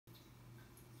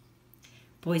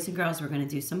Boys and girls, we're going to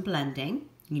do some blending.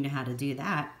 You know how to do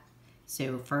that.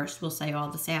 So first we'll say all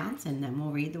the sounds and then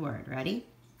we'll read the word. Ready?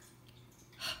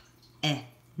 N.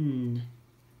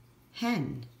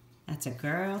 Hen. That's a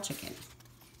girl chicken.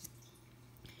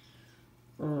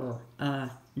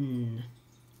 N.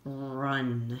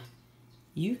 Run.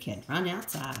 You can run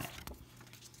outside.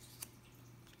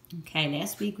 Okay,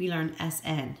 last week we learned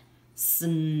SN.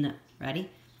 Sn. Ready?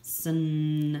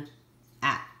 Snack.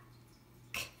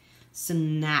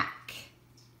 Snack.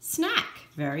 Snack.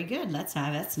 Very good. Let's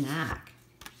have a snack.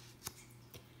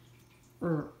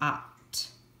 Rot.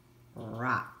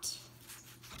 Rot.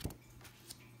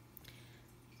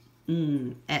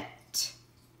 Et.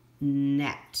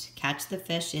 Net. Catch the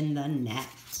fish in the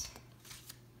net.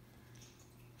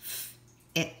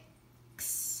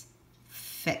 Fix.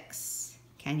 Fix.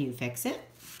 Can you fix it?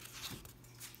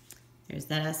 Here's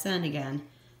that SN again.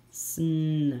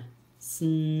 Sn.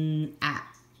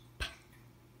 Snap.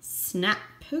 Snap.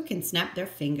 Who can snap their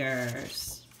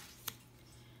fingers?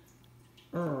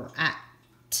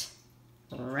 Rat.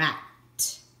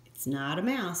 Rat. It's not a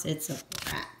mouse, it's a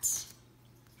rat.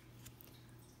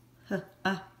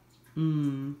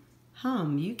 Hum.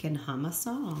 You can hum a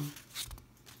song.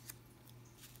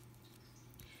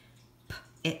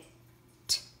 Pit.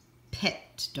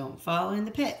 Pit. Don't fall in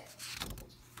the pit.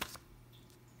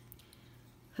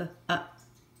 Hut.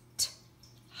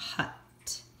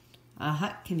 A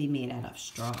hut can be made out of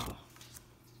straw.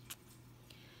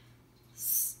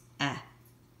 Sad.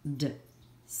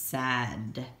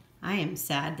 Sad. I am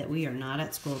sad that we are not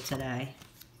at school today.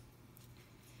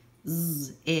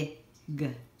 Zig.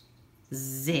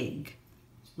 Zig.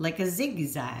 Like a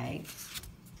zigzag.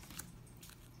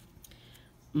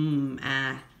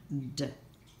 Mad.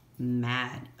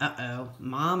 Mad. Uh-oh.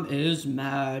 Mom is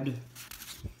mad.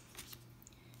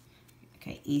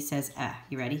 Okay, E says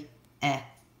You ready? Egg.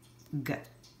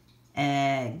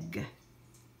 Egg.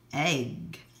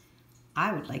 Egg.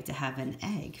 I would like to have an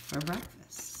egg for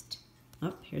breakfast.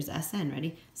 Oh, here's SN.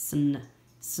 Ready? Snip.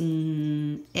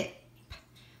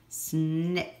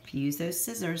 Snip. Use those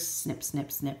scissors. Snip,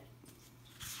 snip, snip.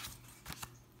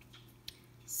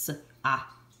 Sob.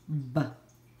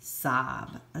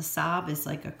 Sob. A sob is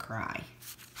like a cry.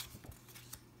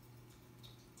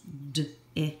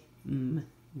 Dim.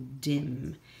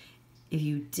 Dim. If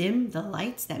you dim the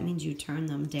lights, that means you turn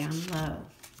them down low.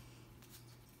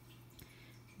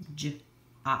 Jot.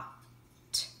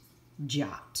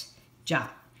 Jot.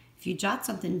 Jot. If you jot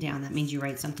something down, that means you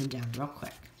write something down real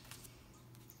quick.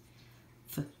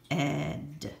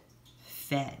 Fed.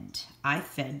 Fed. I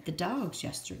fed the dogs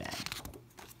yesterday.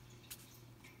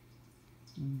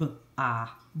 Bob.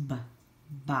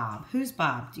 Who's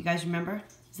Bob? Do you guys remember?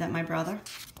 Is that my brother?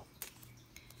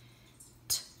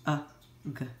 Tug.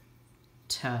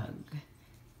 Tug.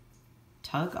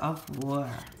 Tug of war.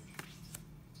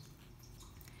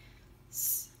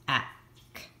 Sack.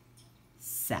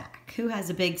 Sack. Who has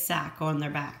a big sack on their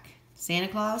back? Santa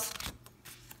Claus?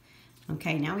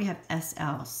 Okay, now we have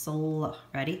SL. Sl.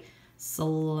 Ready?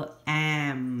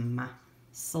 Slam.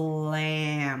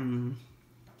 Slam.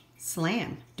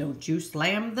 Slam. Don't you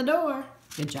slam the door.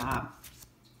 Good job.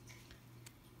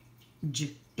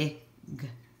 Jig.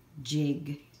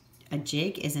 Jig. A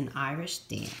jig is an Irish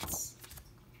dance.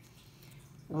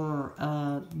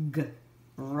 Rug.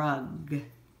 Rug.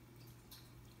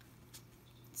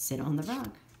 Sit on the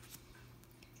rug.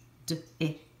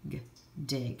 Dig.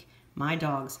 Dig. My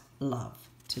dogs love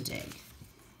to dig.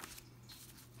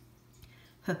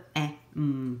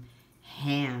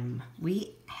 Ham.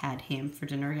 We had ham for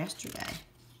dinner yesterday.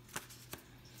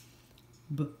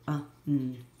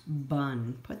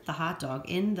 Bun. Put the hot dog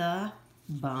in the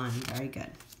bun. Very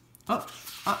good. Oh,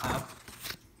 uh-oh.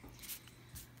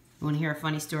 You want to hear a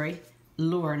funny story?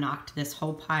 Laura knocked this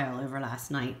whole pile over last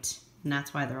night, and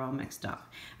that's why they're all mixed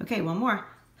up. Okay, one more.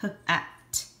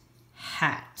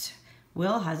 Hat.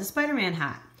 Will has a Spider-Man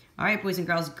hat. All right, boys and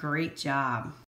girls, great job.